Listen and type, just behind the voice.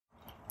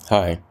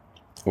Hi,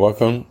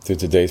 welcome to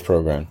today's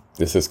program.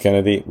 This is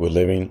Kennedy with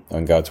Living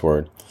on God's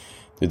Word.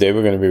 Today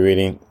we're going to be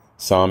reading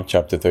Psalm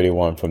chapter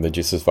 31 from the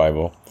Jesus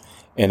Bible,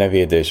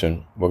 NIV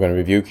edition. We're going to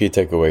review key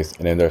takeaways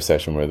and end our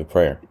session with a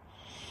prayer.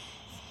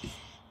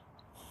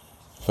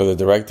 For the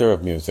director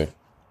of music,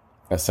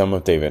 a Psalm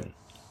of David.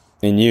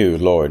 In you,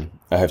 Lord,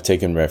 I have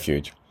taken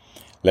refuge.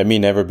 Let me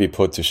never be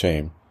put to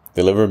shame.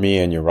 Deliver me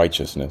in your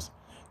righteousness.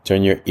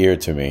 Turn your ear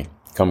to me.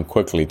 Come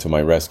quickly to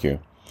my rescue.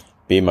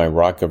 Be my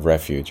rock of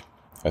refuge,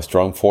 a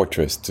strong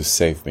fortress to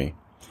save me.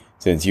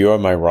 Since you are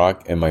my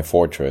rock and my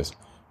fortress,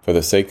 for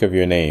the sake of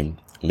your name,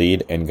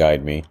 lead and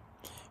guide me.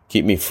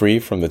 Keep me free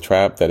from the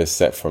trap that is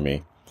set for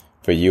me,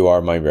 for you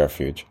are my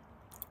refuge.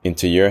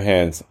 Into your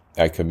hands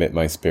I commit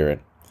my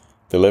spirit.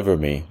 Deliver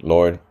me,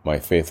 Lord, my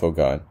faithful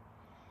God.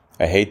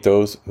 I hate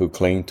those who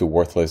cling to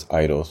worthless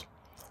idols.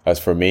 As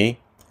for me,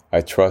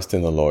 I trust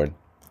in the Lord.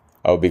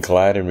 I will be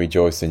glad and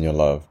rejoice in your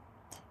love.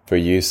 For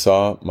you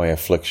saw my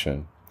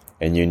affliction,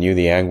 and you knew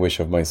the anguish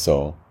of my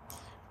soul.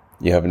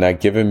 You have not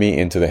given me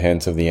into the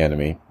hands of the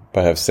enemy,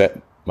 but have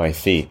set my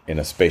feet in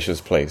a spacious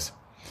place.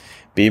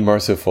 Be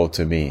merciful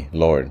to me,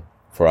 Lord,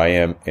 for I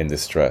am in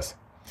distress.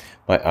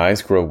 My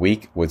eyes grow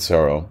weak with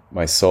sorrow,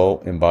 my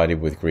soul embodied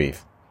with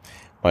grief.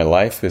 My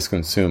life is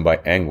consumed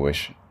by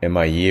anguish, and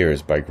my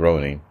years by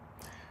groaning.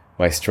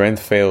 My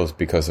strength fails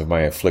because of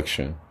my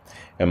affliction,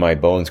 and my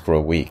bones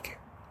grow weak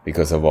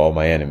because of all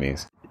my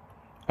enemies.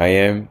 I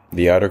am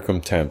the utter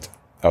contempt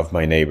of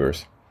my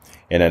neighbors,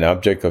 and an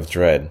object of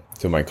dread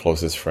to my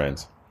closest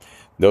friends.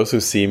 Those who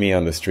see me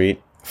on the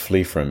street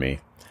flee from me.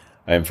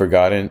 I am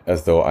forgotten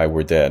as though I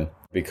were dead,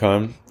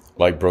 become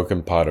like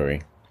broken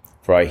pottery,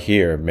 for I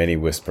hear many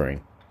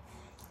whispering.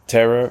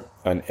 Terror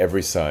on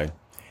every side.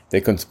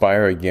 They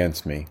conspire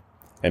against me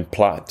and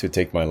plot to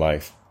take my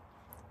life.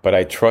 But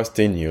I trust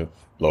in you,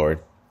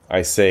 Lord.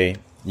 I say,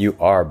 you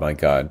are my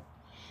God.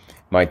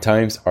 My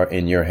times are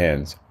in your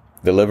hands.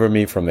 Deliver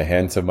me from the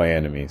hands of my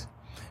enemies,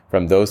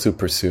 from those who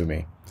pursue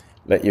me.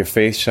 Let your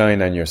face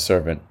shine on your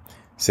servant.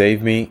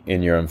 Save me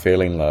in your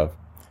unfailing love.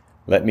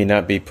 Let me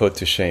not be put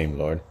to shame,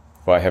 Lord,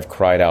 for I have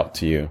cried out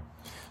to you.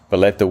 But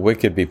let the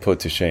wicked be put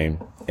to shame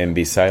and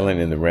be silent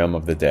in the realm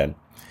of the dead.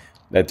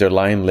 Let their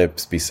lying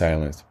lips be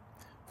silenced.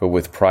 For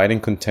with pride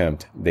and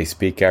contempt they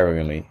speak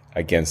arrogantly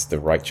against the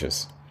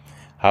righteous.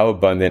 How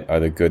abundant are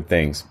the good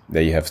things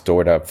that you have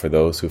stored up for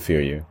those who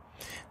fear you,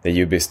 that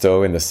you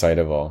bestow in the sight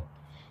of all,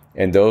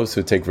 and those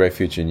who take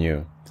refuge in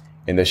you.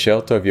 In the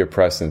shelter of your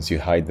presence you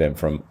hide them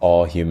from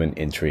all human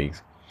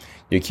intrigues.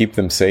 You keep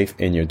them safe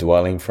in your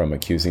dwelling from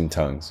accusing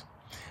tongues.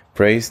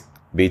 Praise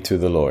be to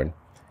the Lord,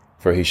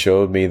 for he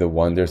showed me the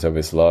wonders of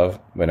his love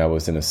when I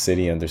was in a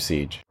city under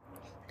siege.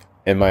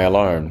 In my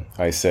alarm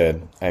I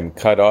said, I am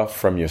cut off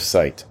from your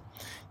sight.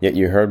 Yet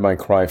you heard my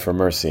cry for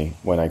mercy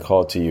when I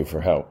called to you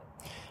for help.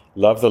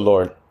 Love the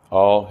Lord,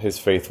 all his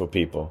faithful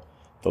people.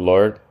 The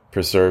Lord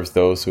preserves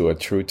those who are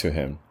true to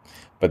him,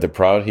 but the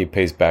proud he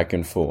pays back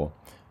in full.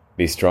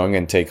 Be strong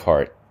and take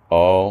heart,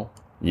 all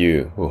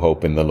you who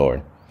hope in the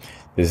Lord.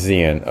 This is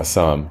the end of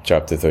Psalm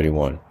chapter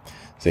 31.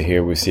 So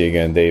here we see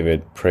again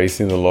David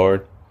praising the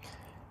Lord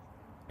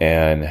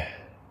and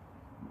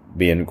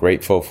being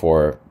grateful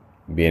for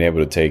being able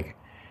to take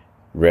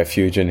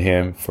refuge in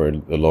him, for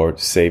the Lord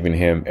saving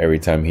him every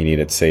time he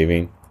needed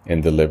saving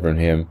and delivering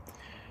him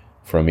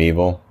from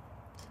evil.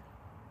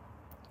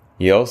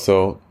 He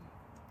also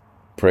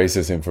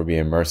praises him for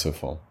being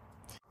merciful.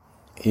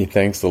 He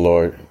thanks the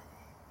Lord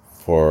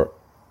for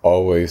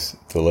always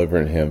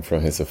delivering him from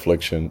his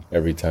affliction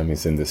every time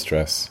he's in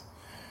distress.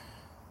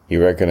 He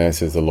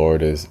recognizes the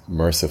Lord is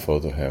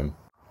merciful to him.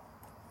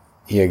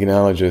 He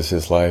acknowledges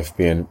his life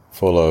being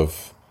full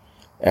of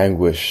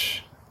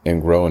anguish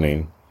and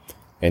groaning,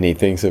 and he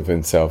thinks of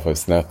himself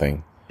as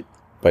nothing.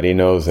 But he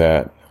knows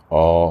that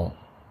all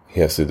he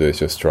has to do is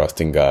just trust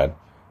in God,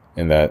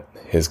 and that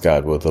his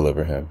God will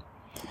deliver him.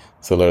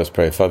 So let us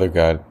pray. Father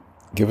God,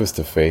 give us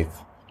the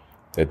faith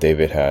that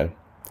David had,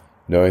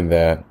 knowing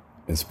that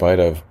in spite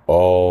of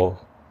all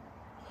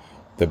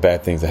the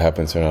bad things that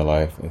happen in our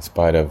life, in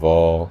spite of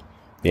all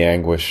the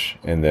anguish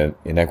and the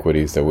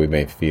inequities that we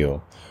may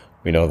feel,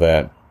 we know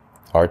that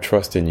our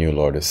trust in you,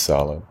 Lord, is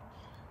solid,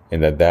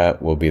 and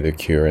that will be the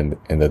cure and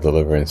the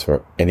deliverance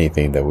for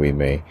anything that we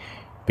may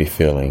be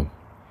feeling.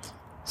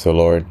 So,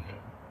 Lord,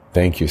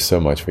 thank you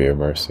so much for your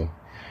mercy.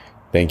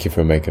 Thank you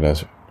for making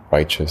us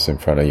righteous in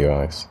front of your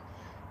eyes.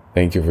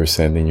 Thank you for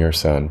sending your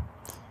Son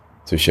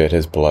to shed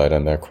his blood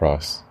on that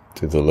cross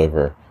to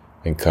deliver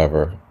and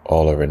cover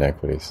all our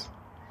iniquities.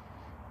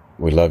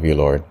 We love you,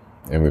 Lord,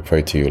 and we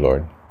pray to you,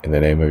 Lord, in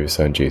the name of your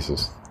Son,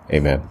 Jesus.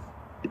 Amen.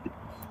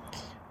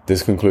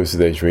 This concludes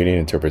today's reading and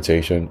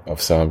interpretation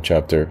of Psalm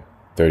chapter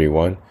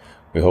 31.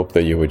 We hope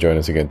that you will join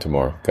us again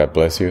tomorrow. God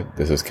bless you.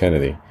 This is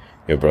Kennedy,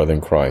 your brother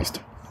in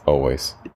Christ, always.